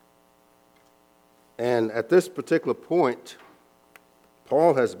And at this particular point,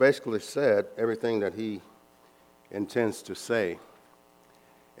 Paul has basically said everything that he intends to say.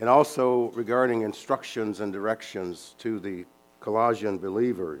 And also regarding instructions and directions to the Colossian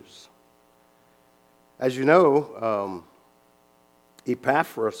believers. As you know,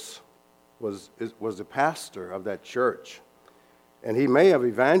 Epaphras was the pastor of that church. And he may have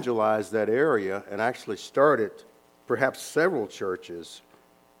evangelized that area and actually started perhaps several churches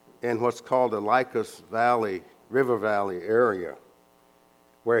in what's called the Lycus Valley, River Valley area,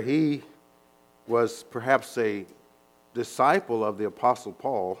 where he was perhaps a disciple of the Apostle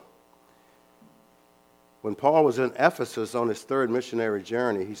Paul. When Paul was in Ephesus on his third missionary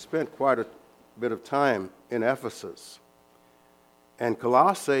journey, he spent quite a bit of time in Ephesus. And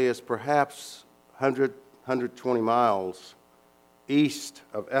Colossae is perhaps 120 miles east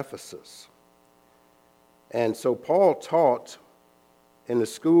of Ephesus. And so Paul taught in the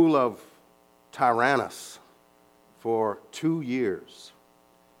school of Tyrannus for 2 years.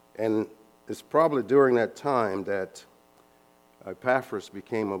 And it's probably during that time that Epaphras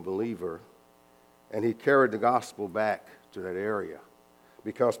became a believer, and he carried the gospel back to that area.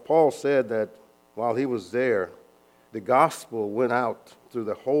 Because Paul said that while he was there, the gospel went out through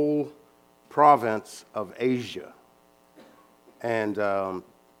the whole province of Asia. And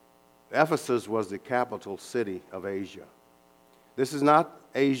Ephesus was the capital city of Asia. This is not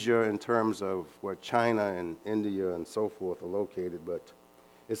Asia in terms of where China and India and so forth are located, but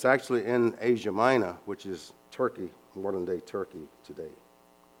it's actually in Asia Minor, which is Turkey, modern-day Turkey today.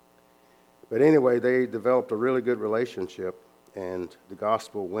 But anyway, they developed a really good relationship, and the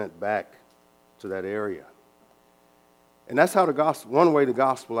gospel went back to that area. And that's how the gospel, one way the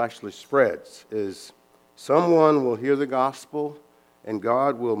gospel actually spreads, is someone will hear the gospel, and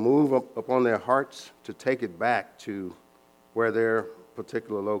God will move upon their hearts to take it back to where their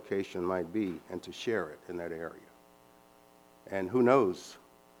particular location might be and to share it in that area. And who knows,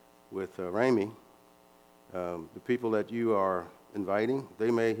 with Ramey, the people that you are inviting,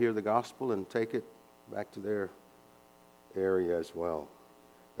 they may hear the gospel and take it back to their area as well.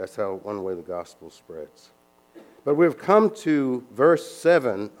 That's how one way the gospel spreads. But we've come to verse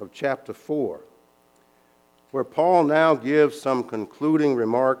 7 of chapter 4, where Paul now gives some concluding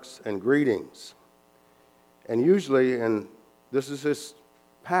remarks and greetings. And usually, and this is his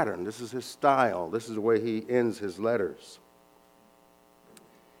pattern, this is his style, this is the way he ends his letters.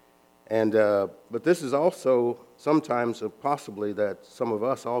 And but this is also sometimes possibly that some of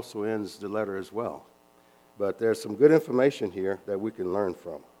us also ends the letter as well. But there's some good information here that we can learn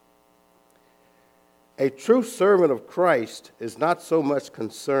from. A true servant of Christ is not so much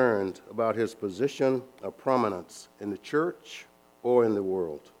concerned about his position or prominence in the church or in the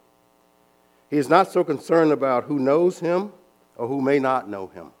world. He is not so concerned about who knows him or who may not know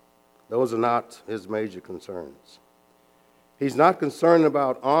him. Those are not his major concerns. He's not concerned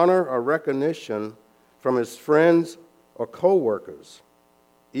about honor or recognition from his friends or co-workers,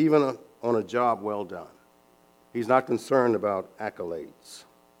 even on a job well done. He's not concerned about accolades.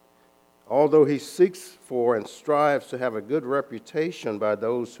 Although he seeks for and strives to have a good reputation by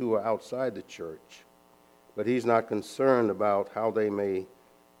those who are outside the church, but he's not concerned about how they may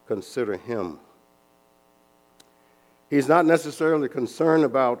consider him. He's not necessarily concerned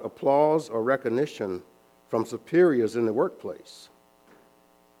about applause or recognition from superiors in the workplace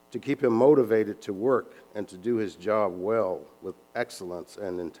to keep him motivated to work and to do his job well with excellence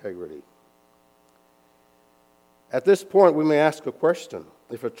and integrity. At this point, we may ask a question.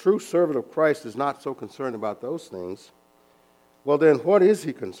 If a true servant of Christ is not so concerned about those things, well then what is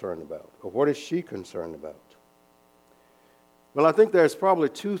he concerned about? Or what is she concerned about? Well, I think there's probably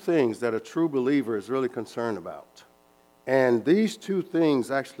two things that a true believer is really concerned about. And these two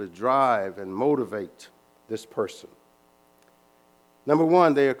things actually drive and motivate this person. Number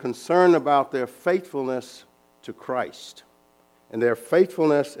one, they are concerned about their faithfulness to Christ and their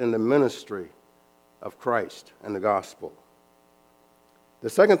faithfulness in the ministry of Christ and the gospel. The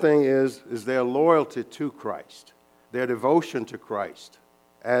second thing is their loyalty to Christ, their devotion to Christ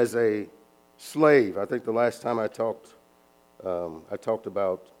as a slave. I think the last time I talked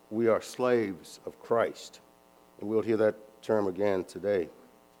about we are slaves of Christ. And we'll hear that term again today.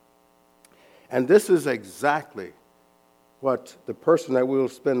 And this is exactly what the person that we'll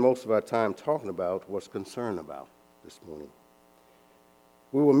spend most of our time talking about was concerned about this morning.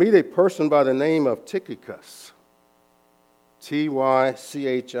 We will meet a person by the name of Tychicus, Tychicus.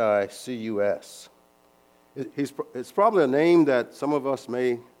 It's probably a name that some of us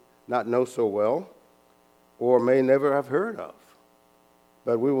may not know so well or may never have heard of.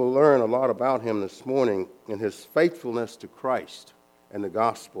 But we will learn a lot about him this morning in his faithfulness to Christ and the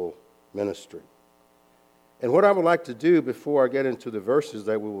gospel ministry. And what I would like to do before I get into the verses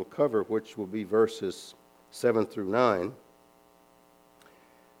that we will cover, which will be verses 7 through 9,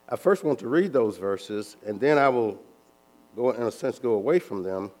 I first want to read those verses, and then I will go away from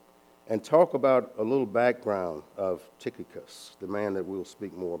them and talk about a little background of Tychicus, the man that we'll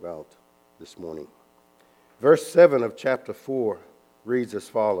speak more about this morning. Verse 7 of chapter 4 reads as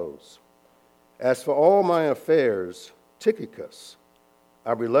follows: As for all my affairs, Tychicus,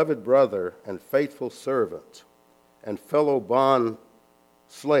 our beloved brother and faithful servant and fellow bond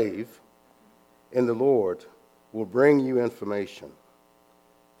slave in the Lord, will bring you information.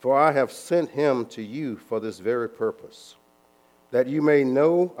 For I have sent him to you for this very purpose, that you may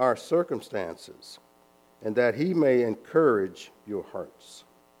know our circumstances, and that he may encourage your hearts.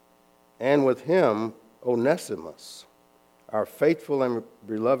 And with him, Onesimus, our faithful and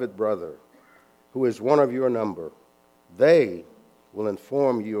beloved brother, who is one of your number, they will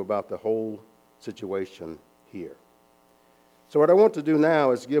inform you about the whole situation here. So what I want to do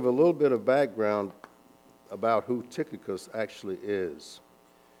now is give a little bit of background about who Tychicus actually is.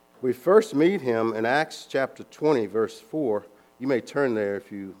 We first meet him in Acts chapter 20, verse 4. You may turn there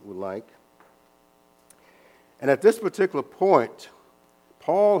if you would like. And at this particular point,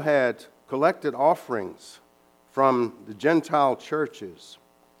 Paul had collected offerings from the Gentile churches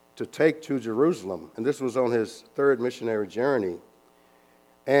to take to Jerusalem. And this was on his third missionary journey.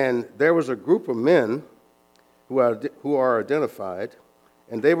 And there was a group of men who are identified,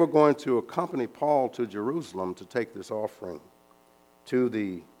 and they were going to accompany Paul to Jerusalem to take this offering to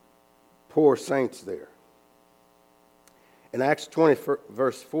the poor saints there. In Acts 20,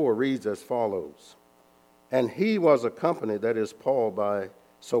 verse 4 reads as follows: And he was accompanied, that is Paul, by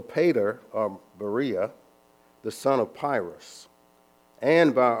Sopater of Berea, the son of Pyrrhus,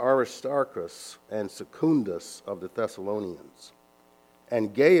 and by Aristarchus and Secundus of the Thessalonians,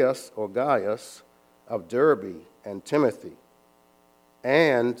 and Gaius or Gaius of Derbe, and Timothy,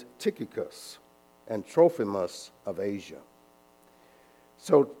 and Tychicus, and Trophimus of Asia.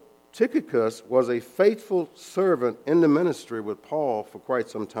 So Tychicus was a faithful servant in the ministry with Paul for quite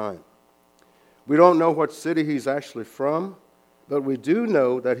some time. We don't know what city he's actually from, but we do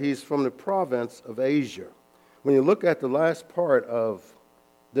know that he's from the province of Asia. When you look at the last part of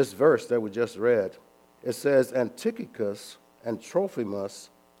this verse that we just read, it says, and Tychicus and Trophimus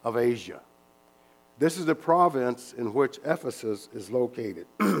of Asia. This is the province in which Ephesus is located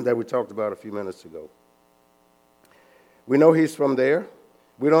that we talked about a few minutes ago. We know he's from there.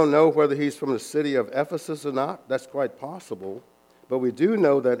 We don't know whether he's from the city of Ephesus or not. That's quite possible. But we do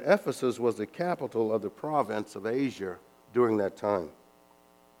know that Ephesus was the capital of the province of Asia during that time.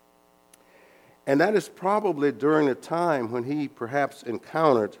 And that is probably during the time when he perhaps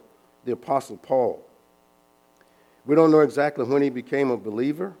encountered the Apostle Paul. We don't know exactly when he became a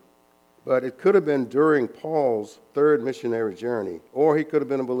believer, but it could have been during Paul's third missionary journey, or he could have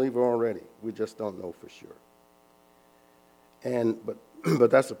been a believer already. We just don't know for sure.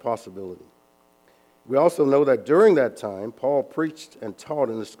 But that's a possibility. We also know that during that time, Paul preached and taught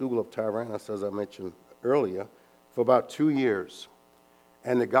in the school of Tyrannus, as I mentioned earlier, for about 2 years.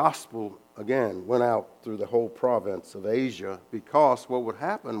 And the gospel, again, went out through the whole province of Asia, because what would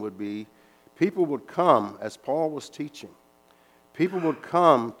happen would be people would come, as Paul was teaching, people would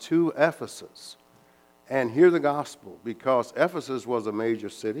come to Ephesus and hear the gospel, because Ephesus was a major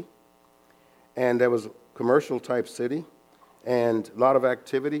city, and there was a commercial type city, and a lot of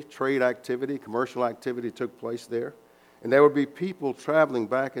activity, trade activity, commercial activity took place there. And there would be people traveling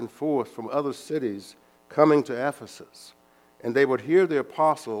back and forth from other cities coming to Ephesus, and they would hear the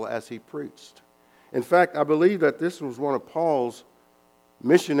apostle as he preached. In fact, I believe that this was one of Paul's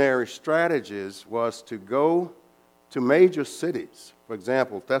missionary strategies, was to go to major cities. For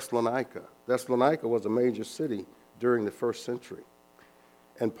example, Thessalonica. Thessalonica was a major city during the first century.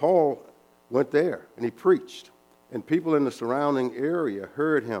 And Paul went there and he preached. And people in the surrounding area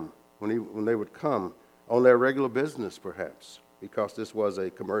heard him when they would come on their regular business, perhaps, because this was a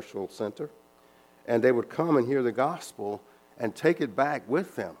commercial center. And they would come and hear the gospel and take it back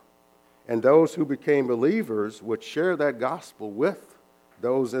with them. And those who became believers would share that gospel with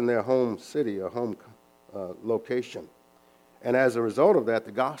those in their home city or home location. And as a result of that,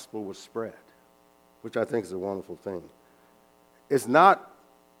 the gospel was spread, which I think is a wonderful thing. It's not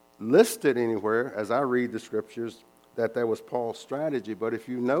listed anywhere, as I read the scriptures, that was Paul's strategy. But if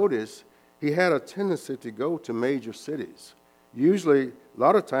you notice, he had a tendency to go to major cities. Usually, a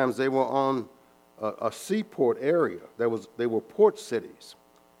lot of times they were on a seaport area. They were port cities.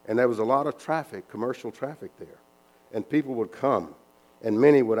 And there was a lot of traffic, commercial traffic there. And people would come, and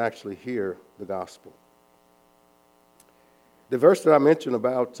many would actually hear the gospel. The verse that I mentioned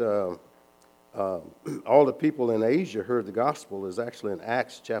about all the people in Asia heard the gospel is actually in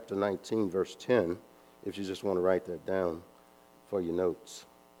Acts chapter 19, verse 10, if you just want to write that down for your notes.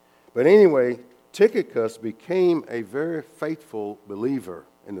 But anyway, Tychicus became a very faithful believer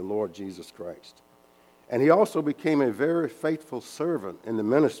in the Lord Jesus Christ. And he also became a very faithful servant in the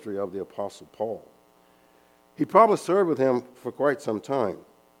ministry of the Apostle Paul. He probably served with him for quite some time.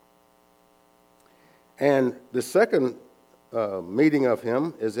 And the second meeting of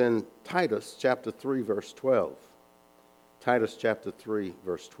him is in Titus chapter 3, verse 12. Titus chapter 3,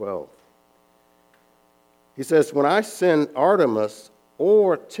 verse 12. He says, when I send Artemas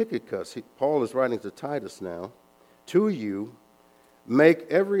or Tychicus, Paul is writing to Titus now, to you, make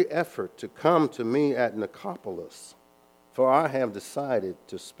every effort to come to me at Nicopolis, for I have decided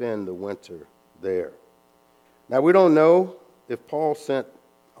to spend the winter there. Now, we don't know if Paul sent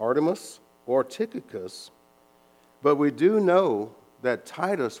Artemas or Tychicus, but we do know that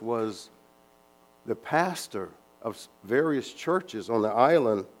Titus was the pastor of various churches on the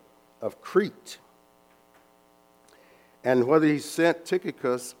island of Crete. And whether he sent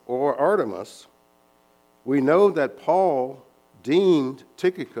Tychicus or Artemas, we know that Paul deemed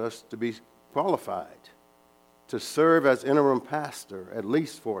Tychicus to be qualified to serve as interim pastor, at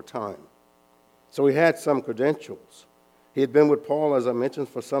least for a time. So he had some credentials. He had been with Paul, as I mentioned,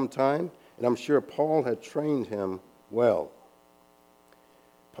 for some time, and I'm sure Paul had trained him well.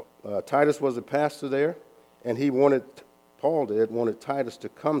 Titus was a pastor there, and Paul wanted Titus to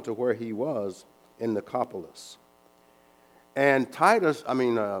come to where he was in Nicopolis. And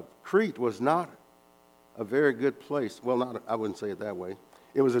Crete was not a very good place. Well, I wouldn't say it that way.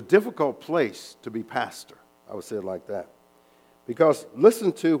 It was a difficult place to be pastor. I would say it like that. Because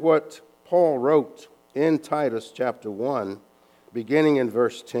listen to what Paul wrote in Titus chapter 1, beginning in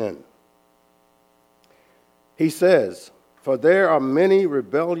verse 10. He says, for there are many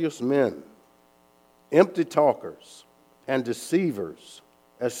rebellious men, empty talkers, and deceivers,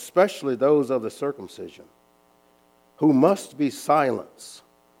 especially those of the circumcision, who must be silenced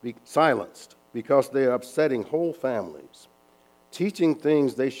because they are upsetting whole families, teaching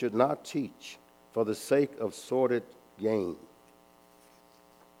things they should not teach for the sake of sordid gain.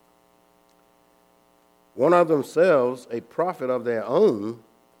 One of themselves, a prophet of their own,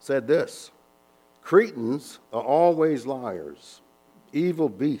 said this, Cretans are always liars, evil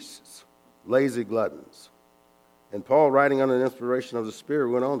beasts, lazy gluttons. And Paul, writing under the inspiration of the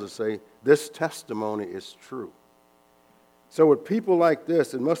Spirit, went on to say, this testimony is true. So with people like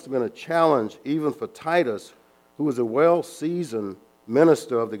this, it must have been a challenge even for Titus, who was a well-seasoned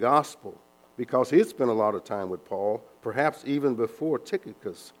minister of the gospel, because he had spent a lot of time with Paul, perhaps even before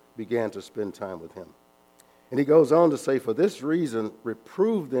Tychicus began to spend time with him. And he goes on to say, for this reason,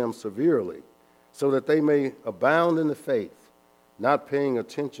 reprove them severely, so that they may abound in the faith, not paying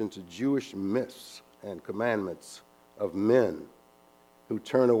attention to Jewish myths and commandments of men who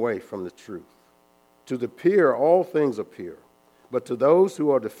turn away from the truth. To the pure, all things are pure, but to those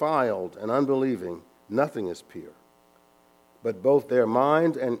who are defiled and unbelieving, nothing is pure. But both their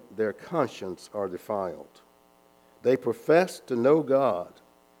mind and their conscience are defiled. They profess to know God,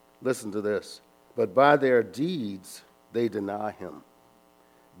 listen to this, but by their deeds they deny him,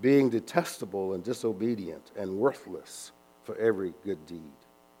 being detestable and disobedient and worthless for every good deed.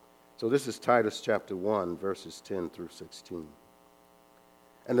 So this is Titus chapter 1, verses 10 through 16.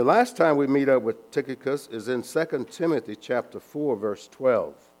 And the last time we meet up with Tychicus is in 2 Timothy chapter 4, verse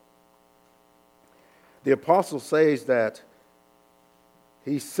 12. The apostle says that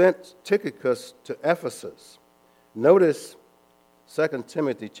he sent Tychicus to Ephesus. Notice 2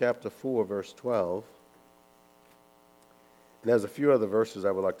 Timothy chapter 4, verse 12. And there's a few other verses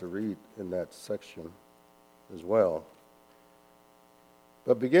I would like to read in that section as well.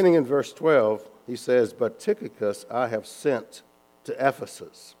 But beginning in verse 12, he says, but Tychicus I have sent to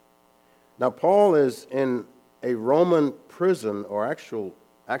Ephesus. Now, Paul is in a Roman prison, or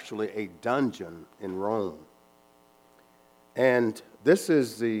actually a dungeon in Rome. And this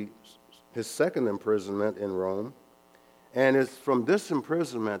is his second imprisonment in Rome. And it's from this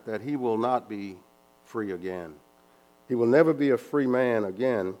imprisonment that he will not be free again. He will never be a free man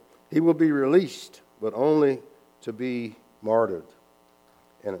again. He will be released, but only to be martyred.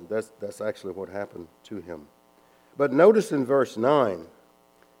 And that's actually what happened to him. But notice in verse 9,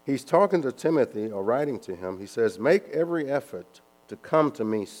 he's talking to Timothy, or writing to him. He says, make every effort to come to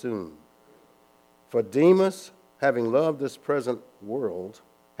me soon. For Demas, having loved this present world,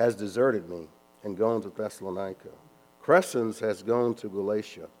 has deserted me and gone to Thessalonica. Crescens has gone to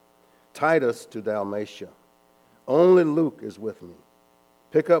Galatia, Titus to Dalmatia. Only Luke is with me.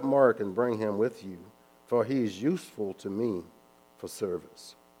 Pick up Mark and bring him with you, for he is useful to me for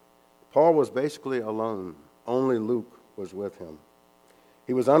service. Paul was basically alone. Only Luke was with him.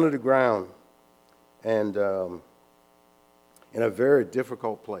 He was under the ground and in a very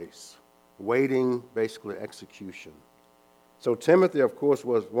difficult place, waiting basically execution. So Timothy, of course,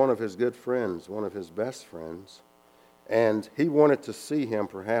 was one of his good friends, one of his best friends, and he wanted to see him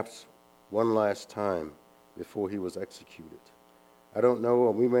perhaps one last time before he was executed. I don't know,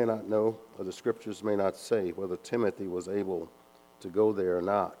 or we may not know, or the scriptures may not say whether Timothy was able to go there or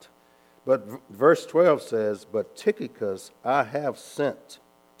not. But verse 12 says, "But Tychicus I have sent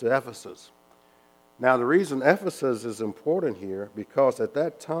to Ephesus." Now, the reason Ephesus is important here, because at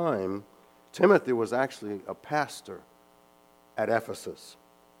that time, Timothy was actually a pastor at Ephesus.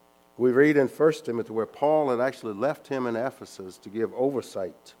 We read in 1 Timothy where Paul had actually left him in Ephesus to give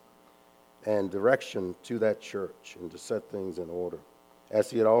oversight and direction to that church and to set things in order, as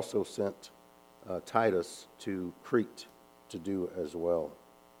he had also sent Titus to Crete to do as well.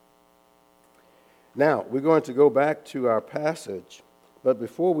 Now, we're going to go back to our passage, but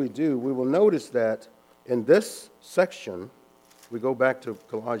before we do, we will notice that in this section, we go back to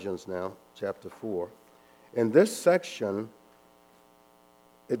Colossians now, chapter 4. In this section,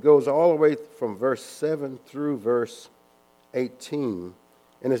 it goes all the way from verse 7 through verse 18,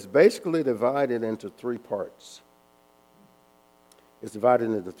 and it's basically divided into three parts. It's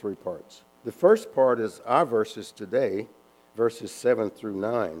divided into three parts. The first part is our verses today, verses 7 through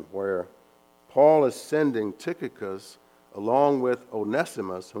 9, where Paul is sending Tychicus along with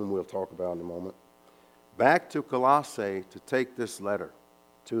Onesimus, whom we'll talk about in a moment, back to Colossae to take this letter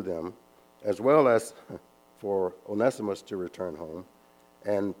to them, as well as for Onesimus to return home.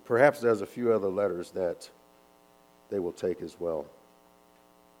 And perhaps there's a few other letters that they will take as well.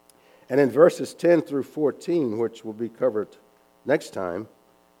 And in verses 10 through 14, which will be covered next time,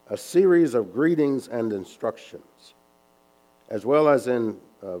 a series of greetings and instructions, as well as in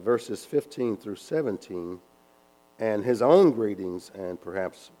verses 15 through 17, and his own greetings and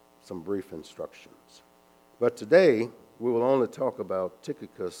perhaps some brief instructions. But today, we will only talk about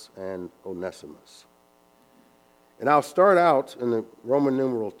Tychicus and Onesimus. And I'll start out in the Roman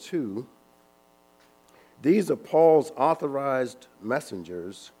numeral 2. These are Paul's authorized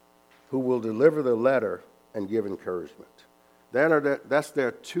messengers who will deliver the letter and give encouragement. That's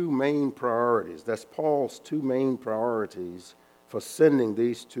their two main priorities. That's Paul's two main priorities for sending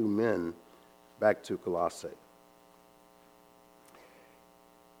these two men back to Colossae.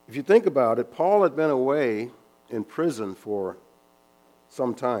 If you think about it, Paul had been away in prison for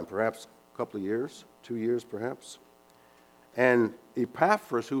some time, perhaps a couple of years, 2 years perhaps. And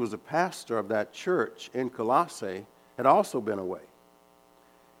Epaphras, who was a pastor of that church in Colossae, had also been away.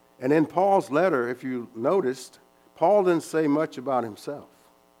 And in Paul's letter, if you noticed, Paul didn't say much about himself.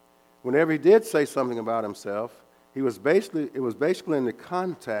 Whenever he did say something about himself, it was basically in the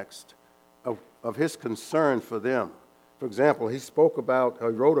context of his concern for them. For example, he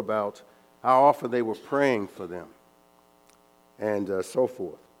wrote about how often they were praying for them and so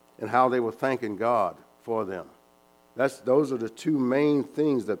forth, and how they were thanking God for them. Those are the two main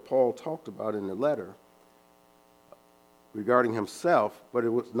things that Paul talked about in the letter regarding himself, but it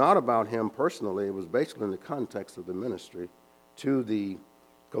was not about him personally. It was basically in the context of the ministry to the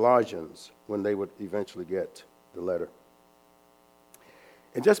Colossians when they would eventually get the letter.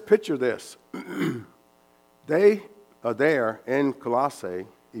 And just picture this. They are there in Colossae.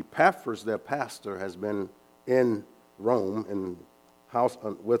 Epaphras, their pastor, has been in Rome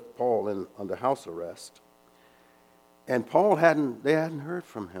with Paul under house arrest. And they hadn't heard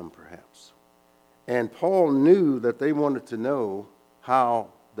from him, perhaps. And Paul knew that they wanted to know how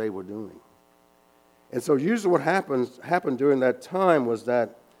they were doing. And so usually what happened during that time was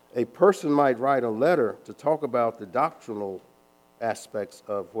that a person might write a letter to talk about the doctrinal aspects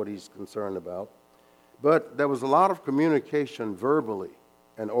of what he's concerned about. But there was a lot of communication verbally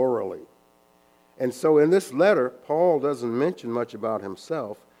and orally. And so in this letter, Paul doesn't mention much about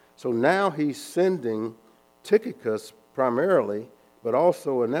himself. So now he's sending Tychicus primarily, but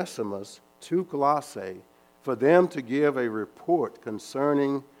also Onesimus, to Colossae for them to give a report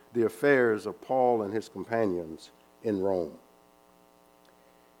concerning the affairs of Paul and his companions in Rome.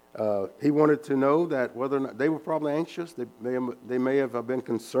 He wanted to know that whether or not they were probably anxious. They may have been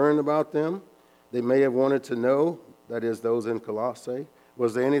concerned about them. They may have wanted to know, that is, those in Colossae,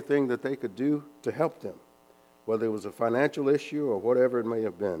 was there anything that they could do to help them, whether it was a financial issue or whatever it may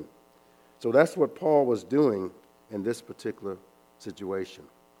have been. So that's what Paul was doing in this particular situation.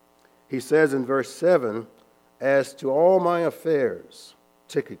 He says in verse 7, "As to all my affairs,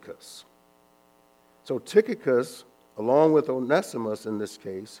 Tychicus." So Tychicus, along with Onesimus in this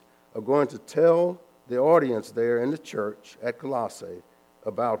case, are going to tell the audience there in the church at Colossae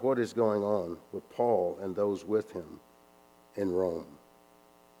about what is going on with Paul and those with him in Rome.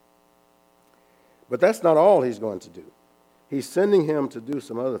 But that's not all he's going to do. He's sending him to do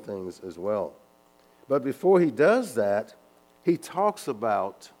some other things as well. But before he does that, he talks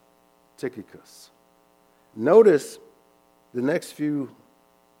about Tychicus. Notice the next few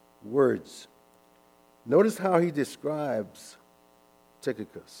words. Notice how he describes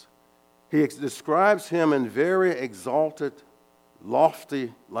Tychicus. He describes him in very exalted,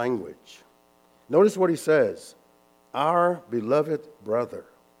 lofty language. Notice what he says: our beloved brother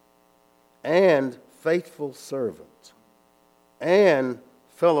and faithful servant and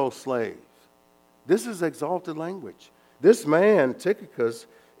fellow slave. This is exalted language. This man, Tychicus,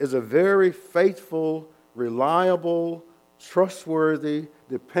 is a very faithful, reliable, trustworthy,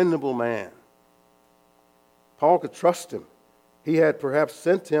 dependable man. Paul could trust him. He had perhaps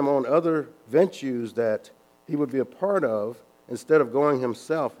sent him on other ventures that he would be a part of. Instead of going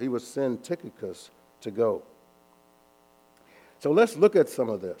himself, he would send Tychicus to go. So let's look at some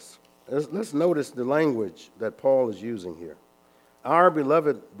of this. Let's notice the language that Paul is using here. Our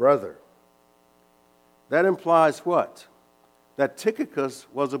beloved brother. That implies what? That Tychicus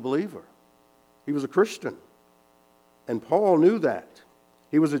was a believer. He was a Christian. And Paul knew that.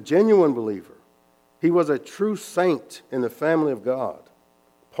 He was a genuine believer. He was a true saint in the family of God.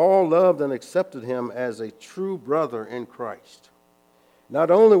 Paul loved and accepted him as a true brother in Christ. Not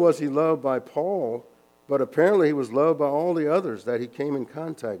only was he loved by Paul, but apparently he was loved by all the others that he came in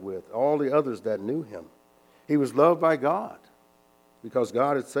contact with, all the others that knew him. He was loved by God because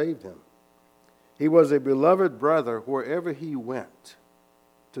God had saved him. He was a beloved brother wherever he went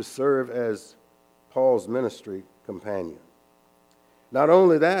to serve as Paul's ministry companion. Not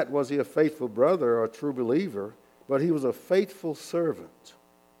only that was he a faithful brother or a true believer, but he was a faithful servant.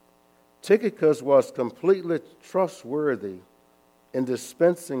 Tychicus was completely trustworthy in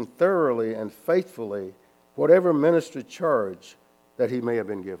dispensing thoroughly and faithfully whatever ministry charge that he may have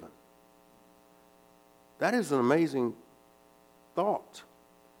been given. That is an amazing thought.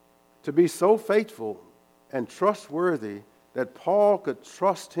 To be so faithful and trustworthy that Paul could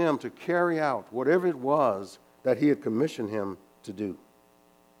trust him to carry out whatever it was that he had commissioned him to do.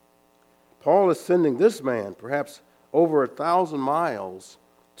 Paul is sending this man, perhaps over 1,000 miles,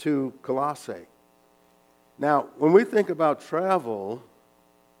 to Colossae. Now, when we think about travel,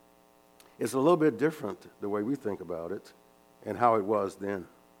 it's a little bit different the way we think about it and how it was then.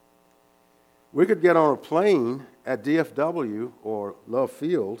 We could get on a plane at DFW or Love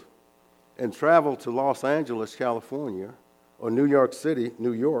Field and travel to Los Angeles, California, or New York City,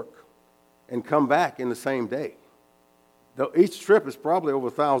 New York, and come back in the same day. Though each trip is probably over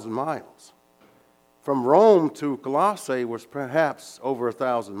 1,000 miles. From Rome to Colossae was perhaps over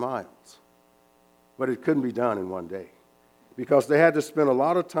 1,000 miles. But it couldn't be done in one day because they had to spend a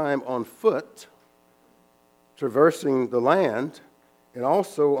lot of time on foot, traversing the land, and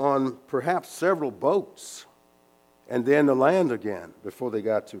also on perhaps several boats, and then the land again before they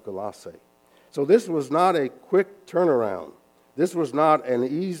got to Colossae. So this was not a quick turnaround. This was not an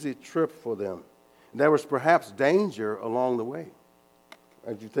easy trip for them. There was perhaps danger along the way,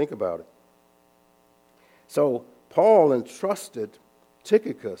 as you think about it. So Paul entrusted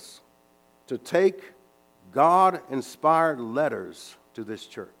Tychicus to take God-inspired letters to this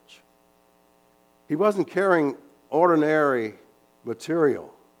church. He wasn't carrying ordinary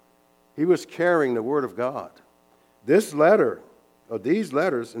material. He was carrying the Word of God. This letter, or these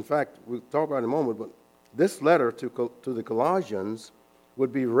letters, in fact, we'll talk about it in a moment, but this letter to the Colossians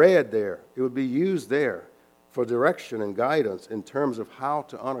would be read there. It would be used there for direction and guidance in terms of how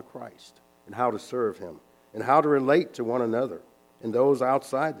to honor Christ and how to serve Him and how to relate to one another and those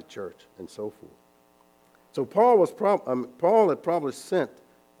outside the church and so forth. So Paul had probably sent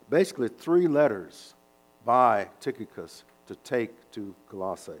basically 3 letters by Tychicus to take to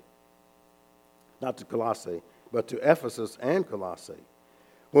Colossae. Not to Colossae, but to Ephesus and Colossae.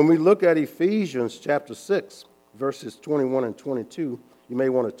 When we look at Ephesians chapter 6, verses 21 and 22, you may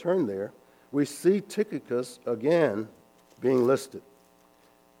want to turn there, we see Tychicus again being listed.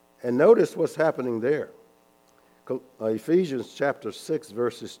 And notice what's happening there. Ephesians chapter 6,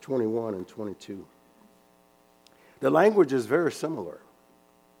 verses 21 and 22. The language is very similar.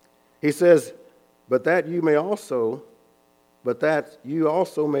 He says, but that you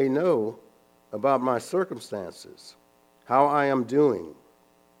also may know about my circumstances, how I am doing.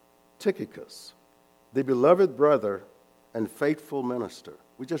 Tychicus, the beloved brother and faithful minister.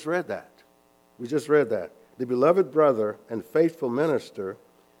 We just read that. The beloved brother and faithful minister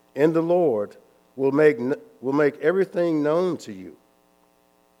in the Lord will make everything known to you.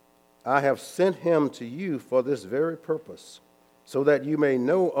 I have sent him to you for this very purpose, so that you may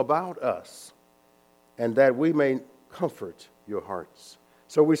know about us and that we may comfort your hearts.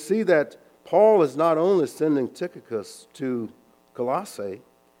 So we see that Paul is not only sending Tychicus to Colossae,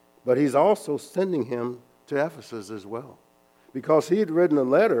 but he's also sending him to Ephesus as well. Because he had written a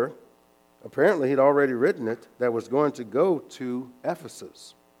letter, apparently he'd already written it, that was going to go to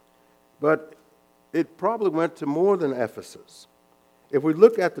Ephesus. But it probably went to more than Ephesus. If we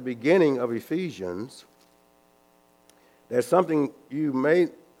look at the beginning of Ephesians, there's something you may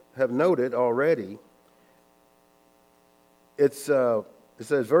have noted already. It says,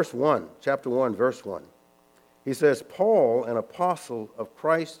 verse 1, chapter 1, verse 1. He says, Paul, an apostle of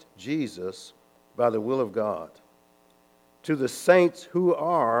Christ Jesus, by the will of God, to the saints who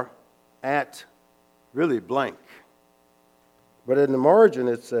are at, really blank. But in the margin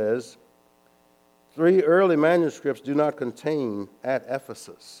it says, 3 early manuscripts do not contain at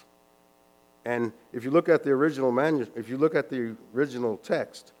Ephesus. And if you look at the original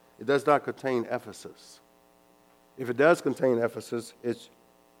text, it does not contain Ephesus. If it does contain Ephesus, it's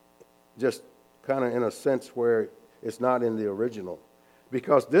just kind of in a sense where it's not in the original.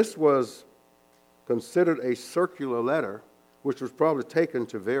 Because this was considered a circular letter, which was probably taken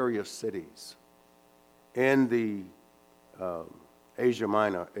to various cities in the Asia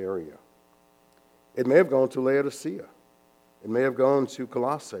Minor area. It may have gone to Laodicea. It may have gone to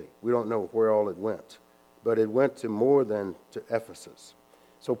Colossae. We don't know where all it went. But it went to more than to Ephesus.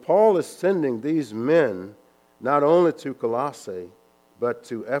 So Paul is sending these men not only to Colossae, but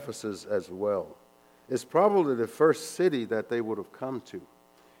to Ephesus as well. It's probably the first city that they would have come to.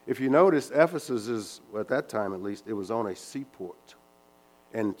 If you notice, Ephesus is, at that time at least, it was on a seaport.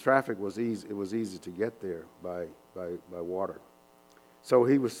 And traffic was easy. It was easy to get there by water. So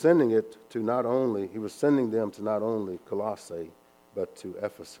he was sending them to not only Colossae, but to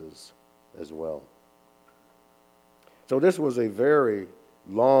Ephesus as well. So this was a very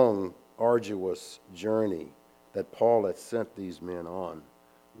long, arduous journey that Paul had sent these men on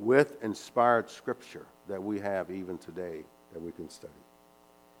with inspired scripture that we have even today that we can study.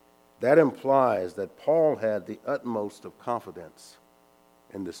 That implies that Paul had the utmost of confidence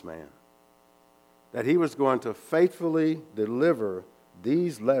in this man, that he was going to faithfully deliver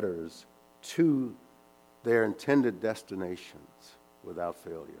these letters to their intended destinations without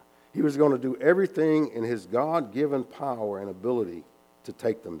failure. He was going to do everything in his God-given power and ability to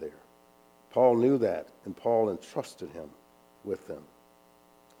take them there. Paul knew that, and Paul entrusted him with them.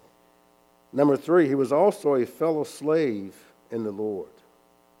 Number 3, he was also a fellow slave in the Lord.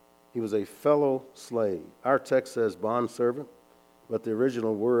 He was a fellow slave. Our text says bondservant, but the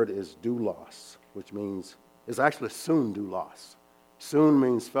original word is doulos, which means, it's actually sun doulos. Sun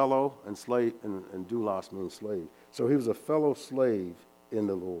means fellow, and slave, and doulos means slave. So he was a fellow slave in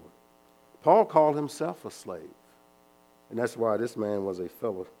the Lord. Paul called himself a slave, and that's why this man was a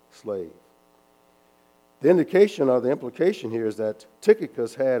fellow slave. The indication or the implication here is that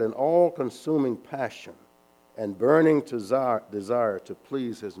Tychicus had an all-consuming passion and burning desire to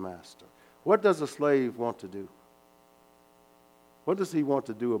please his master. What does a slave want to do? What does he want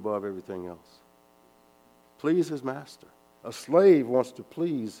to do above everything else? Please his master. A slave wants to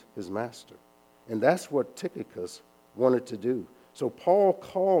please his master. And that's what Tychicus wanted to do. So Paul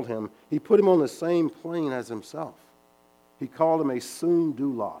called him, he put him on the same plane as himself. He called him a sun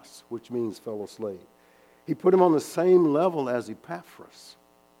doulos, which means fellow slave. He put him on the same level as Epaphras.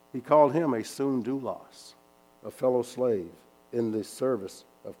 He called him a sun doulos, a fellow slave in the service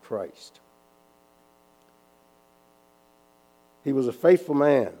of Christ. He was a faithful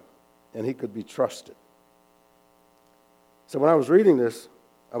man, and he could be trusted. So when I was reading this,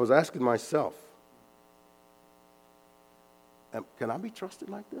 I was asking myself, can I be trusted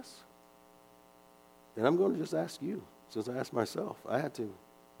like this? And I'm going to just ask you, since I asked myself. I had to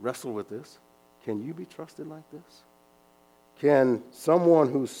wrestle with this. Can you be trusted like this? Can someone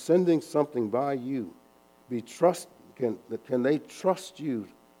who's sending something by you be trusted? Can they trust you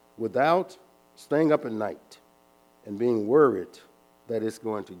without staying up at night and being worried that it's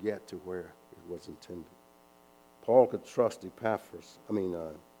going to get to where it was intended? Paul could trust Tychicus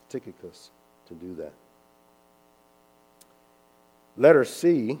to do that. Letter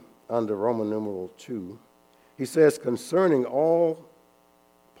C, under Roman numeral 2, he says, concerning all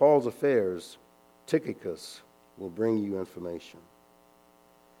Paul's affairs, Tychicus will bring you information.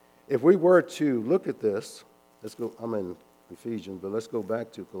 If we were to look at this, I'm in Ephesians, but let's go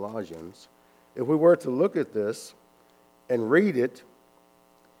back to Colossians. If we were to look at this and read it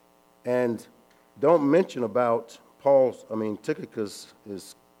and don't mention about Tychicus'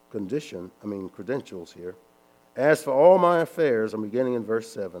 credentials here. As for all my affairs, I'm beginning in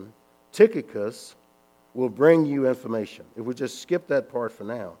verse 7, Tychicus, will bring you information. If we just skip that part for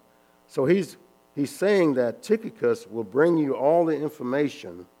now. So he's saying that Tychicus will bring you all the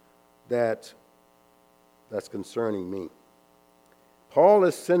information that's concerning me. Paul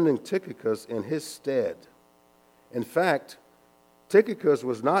is sending Tychicus in his stead. In fact, Tychicus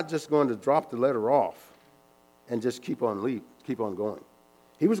was not just going to drop the letter off and just keep on going.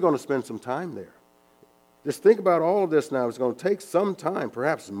 He was going to spend some time there. Just think about all of this now. It's going to take some time,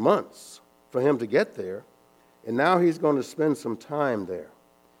 perhaps months, for him to get there. And now he's going to spend some time there.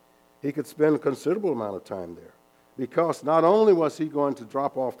 He could spend a considerable amount of time there. Because not only was he going to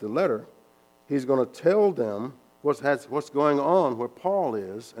drop off the letter, he's going to tell them what's going on where Paul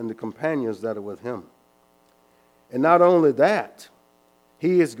is and the companions that are with him. And not only that,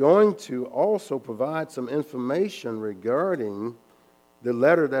 he is going to also provide some information regarding the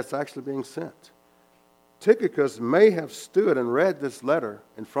letter that's actually being sent. Tychicus may have stood and read this letter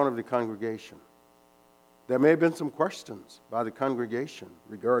in front of the congregation. There may have been some questions by the congregation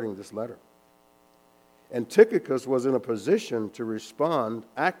regarding this letter. And Tychicus was in a position to respond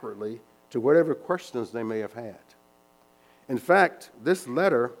accurately to whatever questions they may have had. In fact, this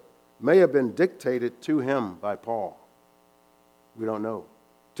letter may have been dictated to him by Paul. We don't know.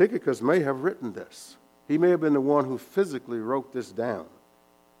 Tychicus may have written this. He may have been the one who physically wrote this down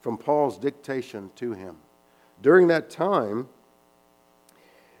from Paul's dictation to him. During that time,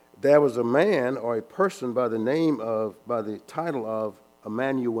 there was a man or a person by the title of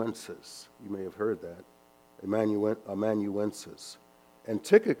amanuensis. You may have heard that, amanuensis. And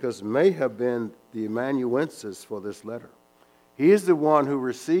Tychicus may have been the amanuensis for this letter. He is the one who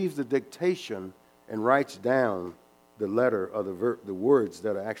receives the dictation and writes down the letter or the words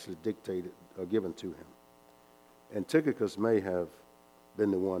that are actually dictated or given to him. And Tychicus may have been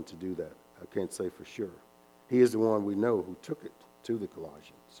the one to do that. I can't say for sure. He is the one we know who took it to the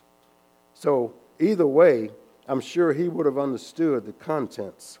Colossians. So either way, I'm sure he would have understood the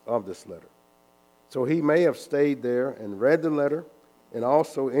contents of this letter. So he may have stayed there and read the letter, and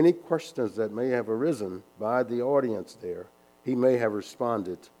also any questions that may have arisen by the audience there, he may have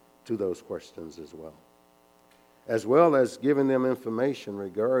responded to those questions as well as giving them information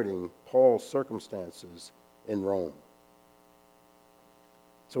regarding Paul's circumstances in Rome.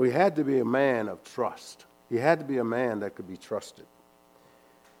 So he had to be a man of trust. He had to be a man that could be trusted.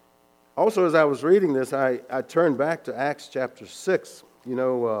 Also, as I was reading this, I turned back to Acts chapter 6.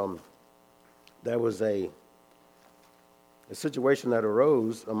 There was a situation that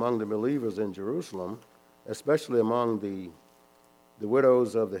arose among the believers in Jerusalem, especially among the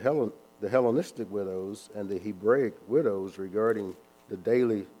widows of the Hellenistic widows and the Hebraic widows regarding the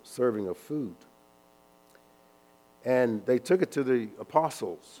daily serving of food. And they took it to the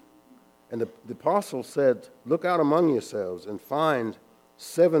apostles. And the apostles said, look out among yourselves and find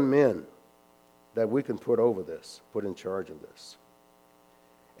 7 men that we can put in charge of this.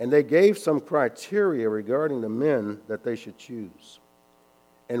 And they gave some criteria regarding the men that they should choose.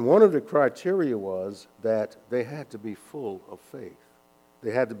 And one of the criteria was that they had to be full of faith.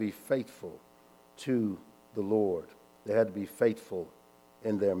 They had to be faithful to the Lord. They had to be faithful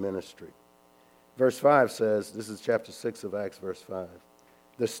in their ministry. Verse 5 says, this is chapter 6 of Acts, verse 5.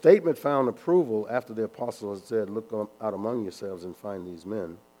 The statement found approval after the apostles said, look out among yourselves and find these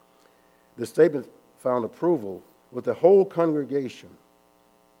men. The statement found approval with the whole congregation,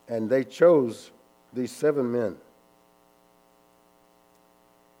 and they chose these 7 men.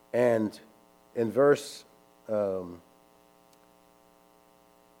 And in verse,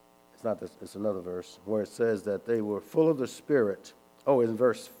 it's another verse where it says that they were full of the Spirit. Oh, in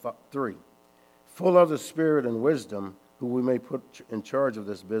verse 3. Full of the Spirit and wisdom, who we may put in charge of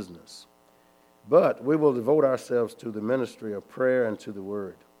this business. But we will devote ourselves to the ministry of prayer and to the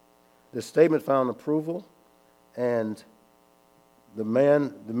word. This statement found approval, and the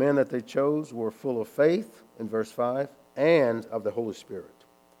men that they chose were full of faith, in verse 5, and of the Holy Spirit.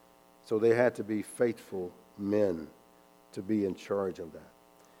 So they had to be faithful men to be in charge of that.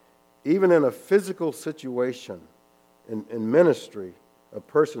 Even in a physical situation, in ministry, a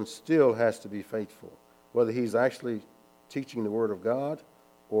person still has to be faithful, whether he's actually teaching the Word of God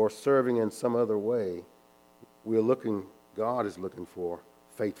or serving in some other way. God is looking for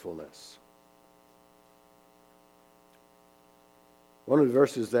faithfulness. One of the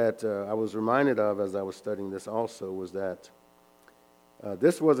verses that I was reminded of as I was studying this also was that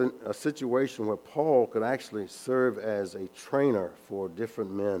this wasn't a situation where Paul could actually serve as a trainer for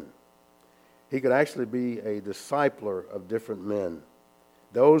different men. He could actually be a discipler of different men.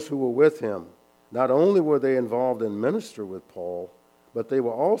 Those who were with him, not only were they involved in ministry with Paul, but they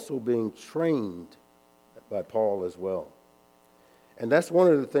were also being trained by Paul as well. And that's one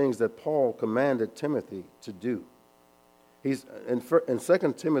of the things that Paul commanded Timothy to do. He's in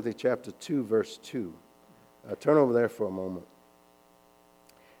 2 Timothy chapter 2, verse 2. Turn over there for a moment.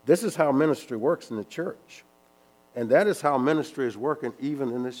 This is how ministry works in the church. And that is how ministry is working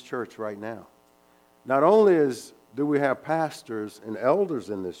even in this church right now. Not only do we have pastors and elders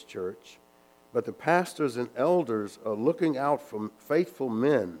in this church, but the pastors and elders are looking out for faithful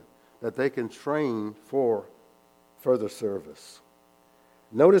men that they can train for further service.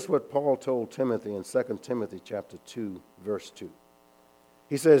 Notice what Paul told Timothy in 2 Timothy chapter 2, verse 2.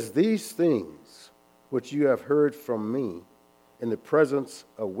 He says, "These things which you have heard from me in the presence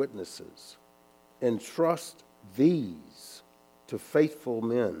of witnesses, entrust these to faithful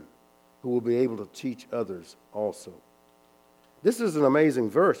men who will be able to teach others also." This is an amazing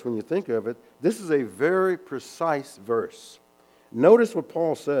verse when you think of it. This is a very precise verse. Notice what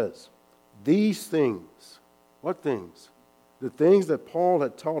Paul says. These things. What things? The things that Paul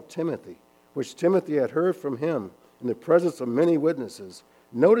had taught Timothy, which Timothy had heard from him in the presence of many witnesses.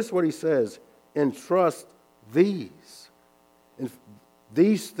 Notice what he says. Entrust these. And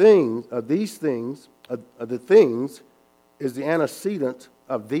these things the things is the antecedent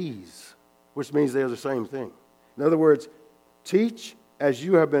of these, which means they're the same thing. In other words, teach as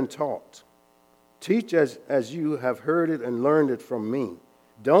you have been taught. Teach as you have heard it and learned it from me.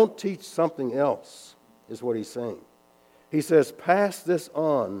 Don't teach something else, is what he's saying. He says, pass this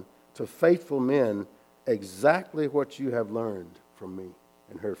on to faithful men, exactly what you have learned from me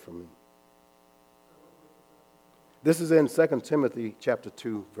and heard from me. This is in 2 Timothy chapter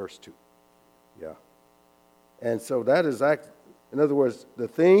 2, verse 2. Yeah. And so that is, in other words, the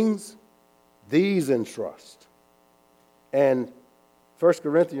things, these entrust. And 1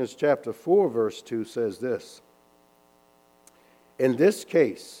 Corinthians chapter 4, verse 2 says this. In this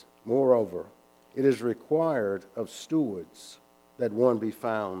case, moreover, it is required of stewards that one be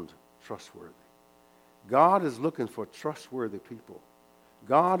found trustworthy. God is looking for trustworthy people.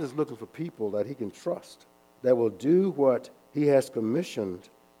 God is looking for people that he can trust, that will do what he has commissioned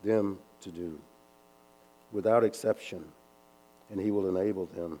them to do without exception, and he will enable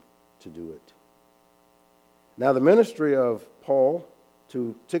them to do it. Now, the ministry of Paul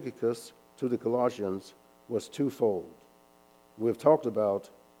to Tychicus, to the Colossians, was twofold. We've talked about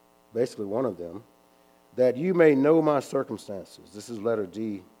basically one of them, that you may know my circumstances. This is letter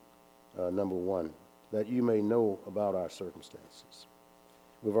D, number 1, that you may know about our circumstances.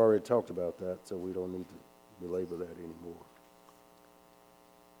 We've already talked about that, so we don't need to belabor that anymore.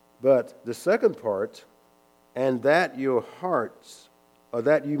 But the second part, and that your hearts, or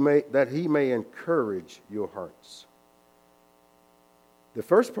that he may encourage your hearts. The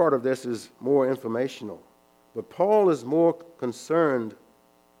first part of this is more informational, but Paul is more concerned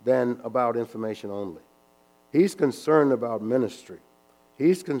than about information only. He's concerned about ministry.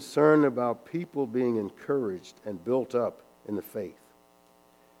 He's concerned about people being encouraged and built up in the faith.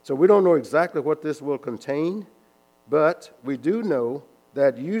 So we don't know exactly what this will contain, but we do know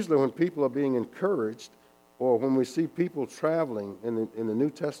that usually when people are being encouraged, or when we see people traveling in the New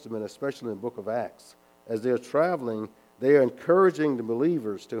Testament, especially in the book of Acts, as they're traveling, they are encouraging the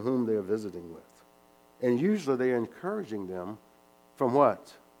believers to whom they are visiting with. And usually they are encouraging them from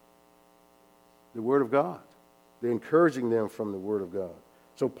what? The Word of God. They're encouraging them from the Word of God.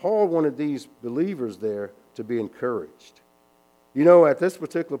 So Paul wanted these believers there to be encouraged. You know, at this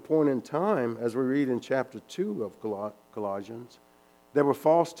particular point in time, as we read in chapter 2 of Colossians, there were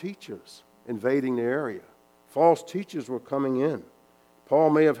false teachers invading the area. False teachers were coming in. Paul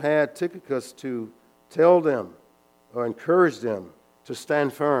may have had Tychicus to tell them or encourage them to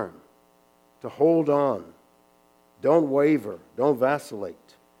stand firm, to hold on. Don't waver. Don't vacillate.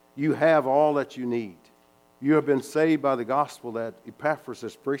 You have all that you need. You have been saved by the gospel that Epaphras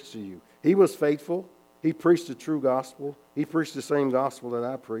has preached to you. He was faithful. He preached the true gospel. He preached the same gospel that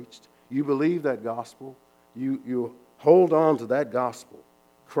I preached. You believe that gospel. You hold on to that gospel.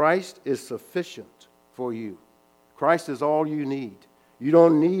 Christ is sufficient for you. Christ is all you need. You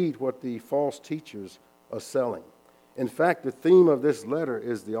don't need what the false teachers are selling. In fact, the theme of this letter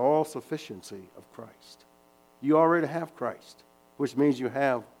is the all-sufficiency of Christ. You already have Christ, which means you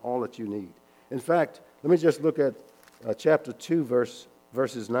have all that you need. In fact, let me just look at chapter 2,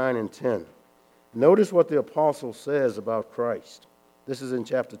 verses 9 and 10. Notice what the apostle says about Christ. This is in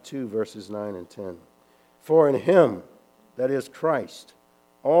chapter 2, verses 9 and 10. For in him, that is Christ,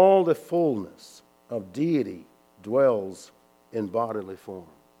 all the fullness of deity dwells in bodily form.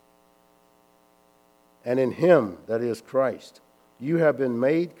 And in him, that is Christ, you have been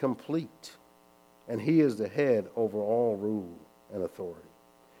made complete, and he is the head over all rule and authority.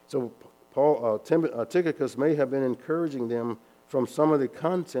 So Tychicus may have been encouraging them from some of the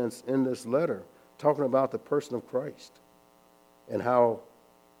contents in this letter, talking about the person of Christ and how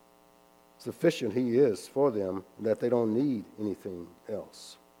sufficient he is for them, that they don't need anything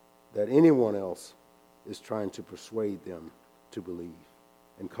else, that anyone else is trying to persuade them to believe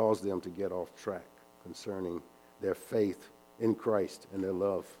and cause them to get off track concerning their faith in Christ and their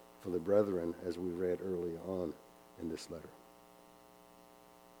love for the brethren, as we read earlier on in this letter.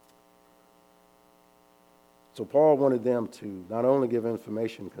 So Paul wanted them to not only give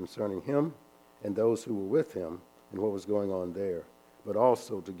information concerning him and those who were with him and what was going on there, but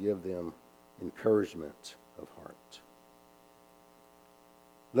also to give them encouragement of heart.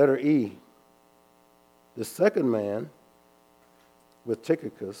 Letter E, the second man with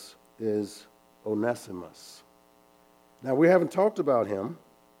Tychicus is Onesimus. Now, we haven't talked about him,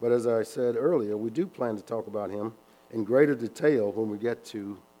 but as I said earlier, we do plan to talk about him in greater detail when we get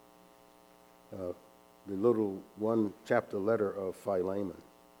to the little one-chapter letter of Philemon.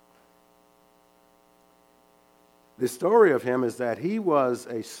 The story of him is that he was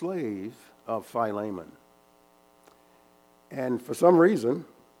a slave of Philemon. And for some reason,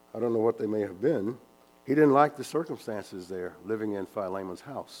 I don't know what they may have been, he didn't like the circumstances there, living in Philemon's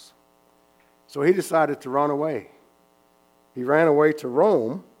house. So he decided to run away. He ran away to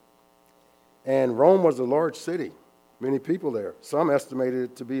Rome, and Rome was a large city, many people there. Some estimated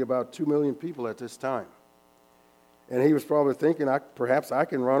it to be about 2 million people at this time. And he was probably thinking, perhaps I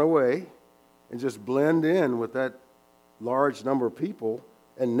can run away and just blend in with that large number of people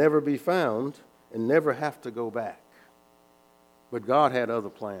and never be found and never have to go back. But God had other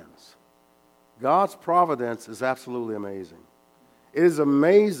plans. God's providence is absolutely amazing. It is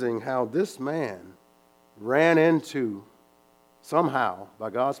amazing how this man ran into, somehow, by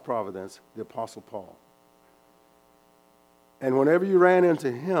God's providence, the Apostle Paul. And whenever you ran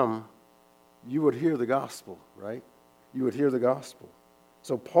into him, you would hear the gospel, right? You would hear the gospel.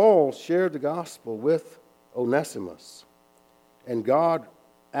 So Paul shared the gospel with Onesimus, and God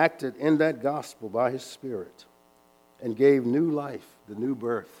acted in that gospel by his Spirit and gave new life, the new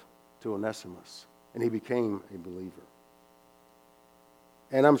birth to Onesimus, and he became a believer.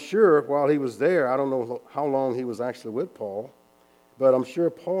 And I'm sure while he was there, I don't know how long he was actually with Paul, but I'm sure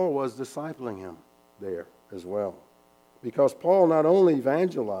Paul was discipling him there as well. Because Paul not only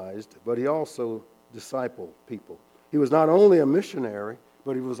evangelized, but he also discipled people. He was not only a missionary,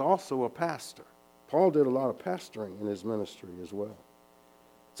 but he was also a pastor. Paul did a lot of pastoring in his ministry as well.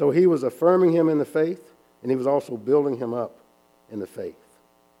 So he was affirming him in the faith, and he was also building him up in the faith.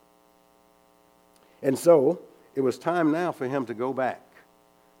 And so it was time now for him to go back.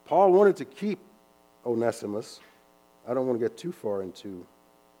 Paul wanted to keep Onesimus. I don't want to get too far into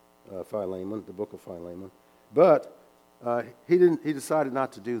Philemon, the book of Philemon, but he decided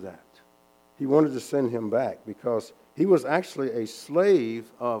not to do that. He wanted to send him back because he was actually a slave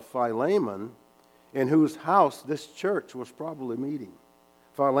of Philemon, in whose house this church was probably meeting.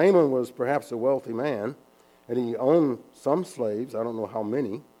 Philemon was perhaps a wealthy man, and he owned some slaves, I don't know how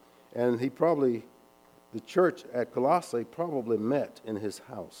many, and the church at Colossae probably met in his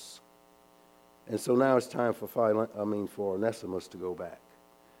house. And so now it's time for Onesimus to go back.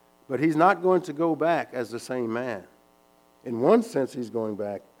 But he's not going to go back as the same man. In one sense, he's going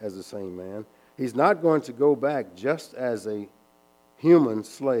back as the same man. He's not going to go back just as a human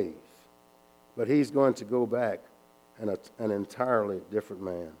slave, but he's going to go back an entirely different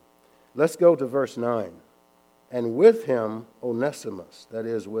man. Let's go to verse 9. And with him, Onesimus, that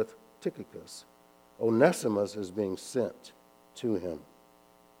is, with Tychicus, Onesimus is being sent to him.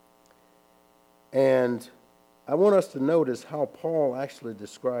 And I want us to notice how Paul actually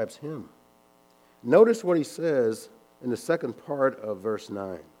describes him. Notice what he says in the second part of verse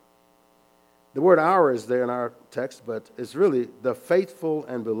 9. The word "our" is there in our text, but it's really the faithful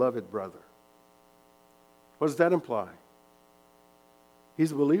and beloved brother. What does that imply?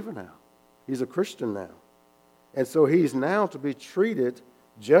 He's a believer now. He's a Christian now. And so he's now to be treated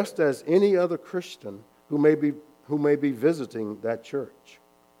just as any other Christian who may be visiting that church.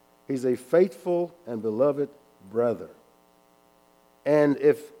 He's a faithful and beloved brother. And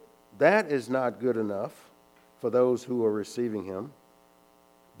if that is not good enough for those who are receiving him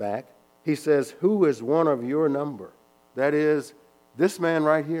back, he says, who is one of your number? That is, this man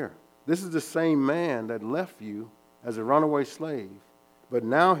right here. This is the same man that left you as a runaway slave, but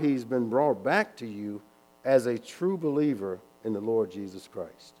now he's been brought back to you as a true believer in the Lord Jesus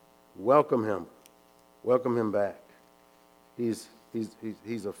Christ. Welcome him. Welcome him back. He's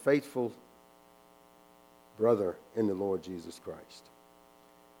a faithful brother in the Lord Jesus Christ.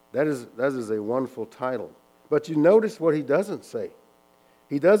 That is a wonderful title. But you notice what he doesn't say.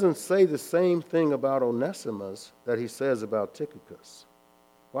 he doesn't say the same thing about Onesimus that he says about Tychicus.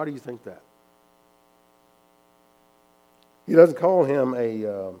 Why do you think that? He doesn't call him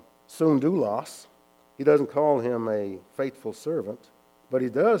a sundulos. He doesn't call him a faithful servant. But he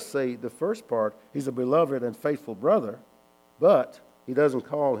does say the first part, he's a beloved and faithful brother, but he doesn't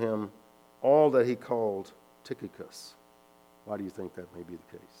call him all that he called Tychicus. Why do you think that may be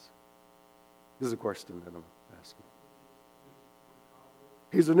the case? This is a question that I'm asking.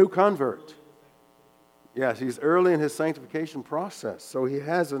 He's a new convert. Yes, he's early in his sanctification process, so he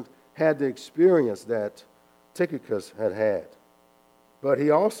hasn't had the experience that Tychicus had had. But he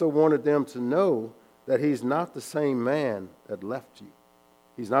also wanted them to know that he's not the same man that left you.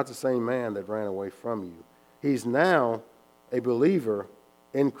 He's not the same man that ran away from you. He's now a believer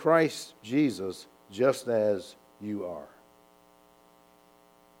in Christ Jesus, just as you are.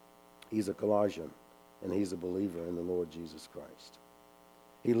 He's a Colossian, and he's a believer in the Lord Jesus Christ.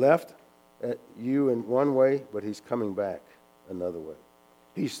 He left you in one way, but he's coming back another way.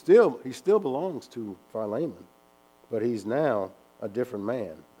 He still belongs to Philemon, but he's now a different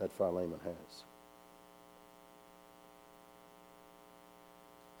man that Philemon has.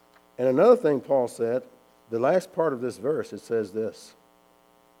 And another thing Paul said, the last part of this verse, it says this: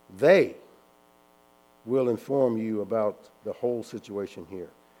 they will inform you about the whole situation here.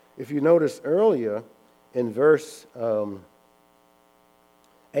 If you notice earlier in verse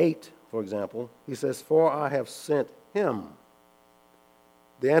 8, for example, he says, for I have sent him.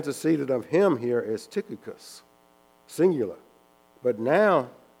 The antecedent of him here is Tychicus, singular. But now,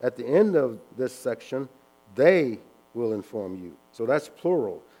 at the end of this section, they will inform you. So that's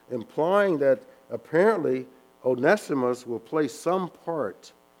plural, implying that apparently Onesimus will play some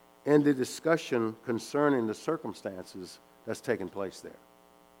part in the discussion concerning the circumstances that's taking place there.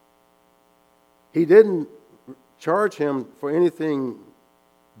 He didn't charge him for anything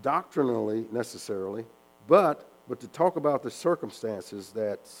doctrinally necessarily, but to talk about the circumstances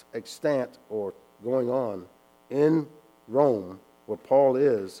that's extant or going on in Rome, where Paul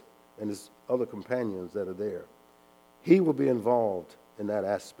is and his other companions that are there. He will be involved in that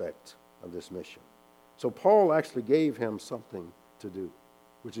aspect of this mission. So Paul actually gave him something to do,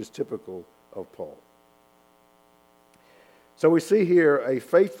 which is typical of Paul. So we see here a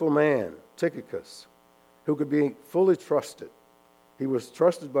faithful man, Tychicus, who could be fully trusted. He was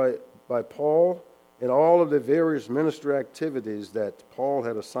trusted by Paul in all of the various ministry activities that Paul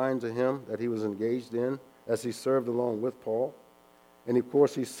had assigned to him, that he was engaged in as he served along with Paul. And of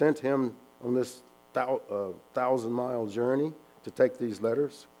course, he sent him on this 1,000-mile journey to take these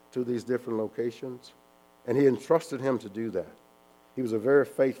letters to these different locations. And he entrusted him to do that. He was a very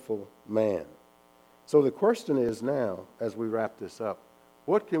faithful man. So the question is now, as we wrap this up,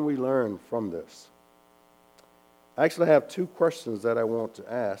 what can we learn from this? I actually have two questions that I want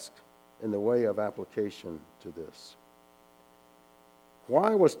to ask in the way of application to this.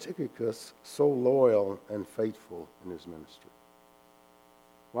 Why was Tychicus so loyal and faithful in his ministry?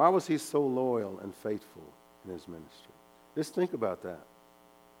 Why was he so loyal and faithful in his ministry? Just think about that.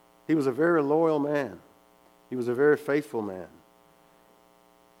 He was a very loyal man. He was a very faithful man.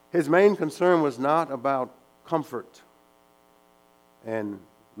 His main concern was not about comfort and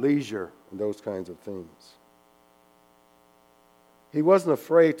leisure and those kinds of things. He wasn't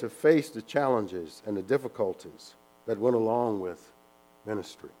afraid to face the challenges and the difficulties that went along with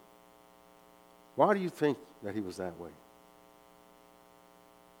ministry. Why do you think that he was that way?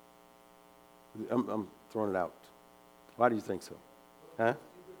 I'm throwing it out. Why do you think so? Huh?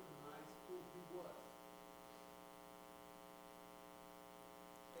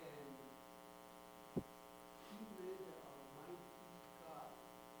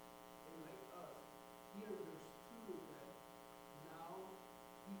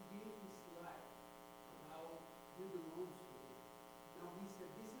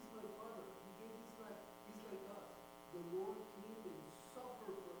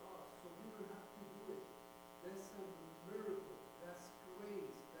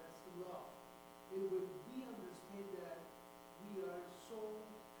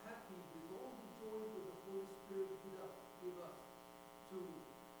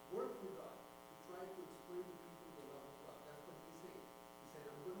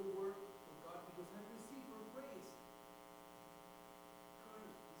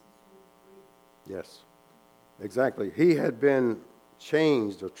 Yes, exactly. He had been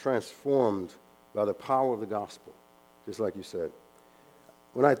changed or transformed by the power of the gospel, just like you said.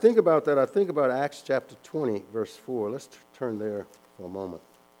 When I think about that, I think about Acts chapter 20, verse 4. Let's turn there for a moment.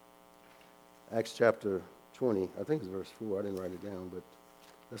 Acts chapter 20, I think it's verse 4. I didn't write it down, but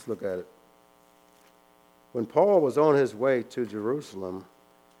let's look at it. When Paul was on his way to Jerusalem,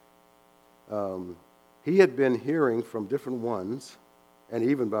 He had been hearing from different ones, and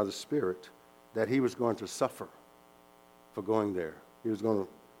even by the Spirit, that he was going to suffer for going there. The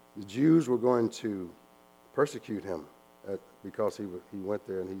Jews were going to persecute him because he went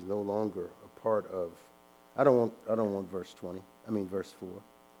there, and he's no longer a part of. I don't want verse 20. Verse 4.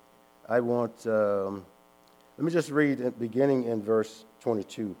 Let me just read beginning in verse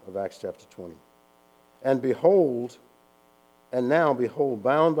 22 of Acts chapter 20. And now behold,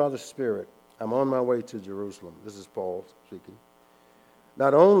 bound by the Spirit, I'm on my way to Jerusalem. This is Paul speaking.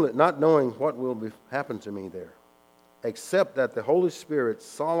 Not knowing what will happen to me there, except that the Holy Spirit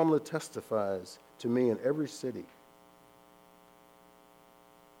solemnly testifies to me in every city,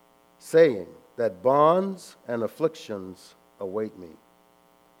 saying that bonds and afflictions await me.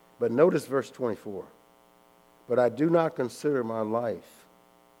 But notice verse 24. But I do not consider my life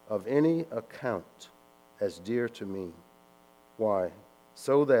of any account as dear to me. Why?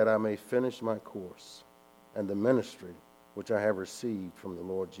 So that I may finish my course and the ministry which I have received from the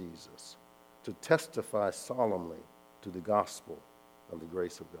Lord Jesus, to testify solemnly to the gospel of the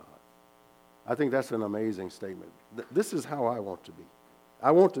grace of God. I think that's an amazing statement. This is how I want to be.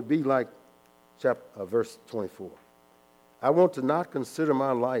 I want to be like verse 24. I want to not consider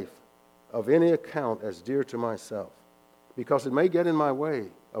my life of any account as dear to myself, because it may get in my way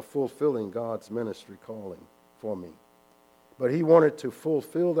of fulfilling God's ministry calling for me. But he wanted to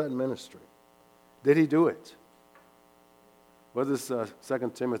fulfill that ministry. Did he do it? What does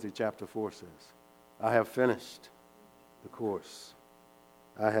 2 Timothy chapter 4 says? I have finished the course.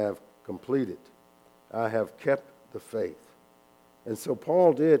 I have completed. I have kept the faith. And so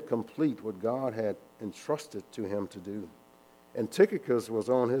Paul did complete what God had entrusted to him to do. And Tychicus was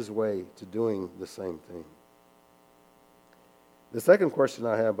on his way to doing the same thing. The second question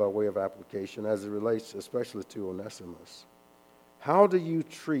I have by way of application, as it relates especially to Onesimus, how do you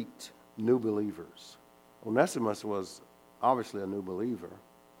treat new believers? Onesimus was obviously a new believer.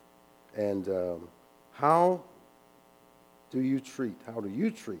 And how do you treat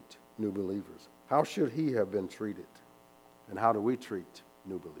new believers? How should he have been treated? And how do we treat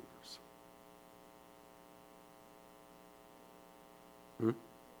new believers?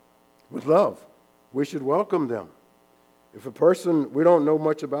 With love. We should welcome them. If a person, we don't know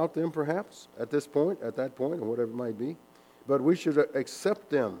much about them perhaps at that point, or whatever it might be, but we should accept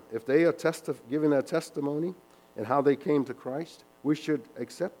them. If they are giving their testimony and how they came to Christ, we should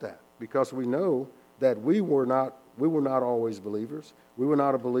accept that, because we know that we were not always believers. We were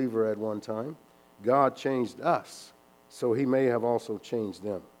not a believer at one time. God changed us, so he may have also changed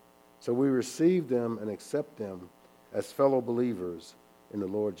them. So we receive them and accept them as fellow believers in the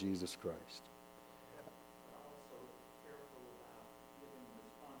Lord Jesus Christ.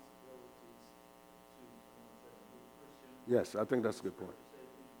 Yes, I think that's a good point.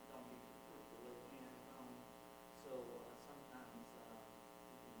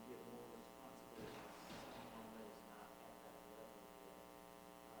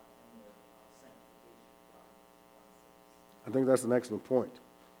 I think that's an excellent point.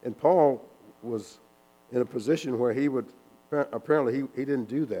 And Paul was in a position where he didn't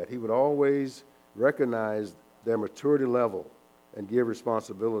do that. He would always recognize their maturity level and give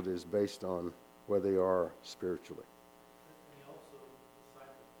responsibilities based on where they are spiritually.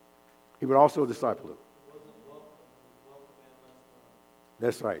 He would also disciple them.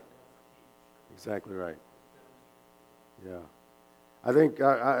 That's right. Exactly right. Yeah. I think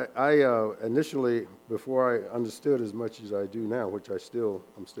I initially, before I understood as much as I do now, which I'm still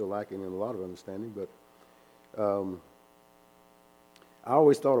lacking in a lot of understanding, but I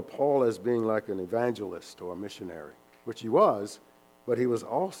always thought of Paul as being like an evangelist or a missionary, which he was, but he was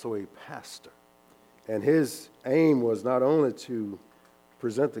also a pastor. And his aim was not only to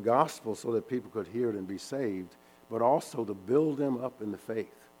present the gospel so that people could hear it and be saved, but also to build them up in the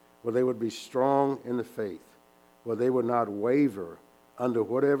faith, where they would be strong in the faith, where they would not waver under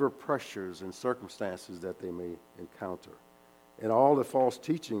whatever pressures and circumstances that they may encounter, and all the false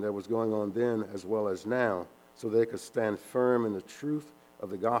teaching that was going on then as well as now, so they could stand firm in the truth of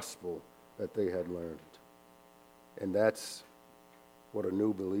the gospel that they had learned. And that's what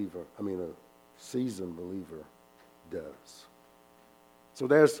a seasoned believer does. So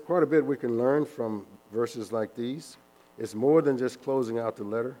there's quite a bit we can learn from verses like these. It's more than just closing out the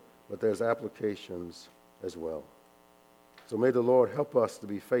letter, but there's applications as well. So may the Lord help us to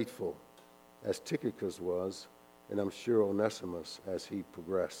be faithful as Tychicus was, and I'm sure Onesimus as he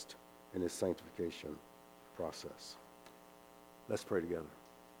progressed in his sanctification process. Let's pray together.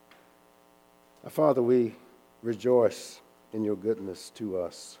 Our Father, we rejoice in your goodness to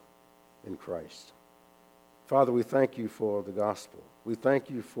us in Christ. Father, we thank you for the gospel. We thank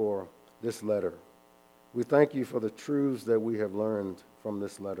you for this letter. We thank you for the truths that we have learned from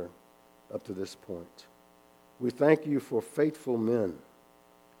this letter up to this point. We thank you for faithful men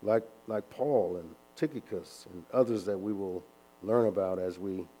like Paul and Tychicus and others that we will learn about as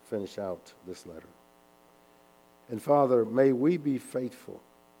we finish out this letter. And Father, may we be faithful.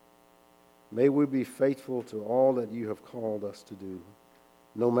 May we be faithful to all that you have called us to do,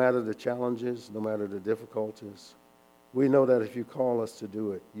 no matter the challenges, no matter the difficulties. We know that if you call us to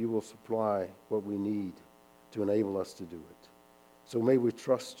do it, you will supply what we need to enable us to do it. So may we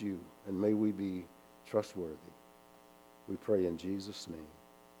trust you, and may we be trustworthy. We pray in Jesus' name.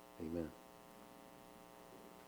 Amen.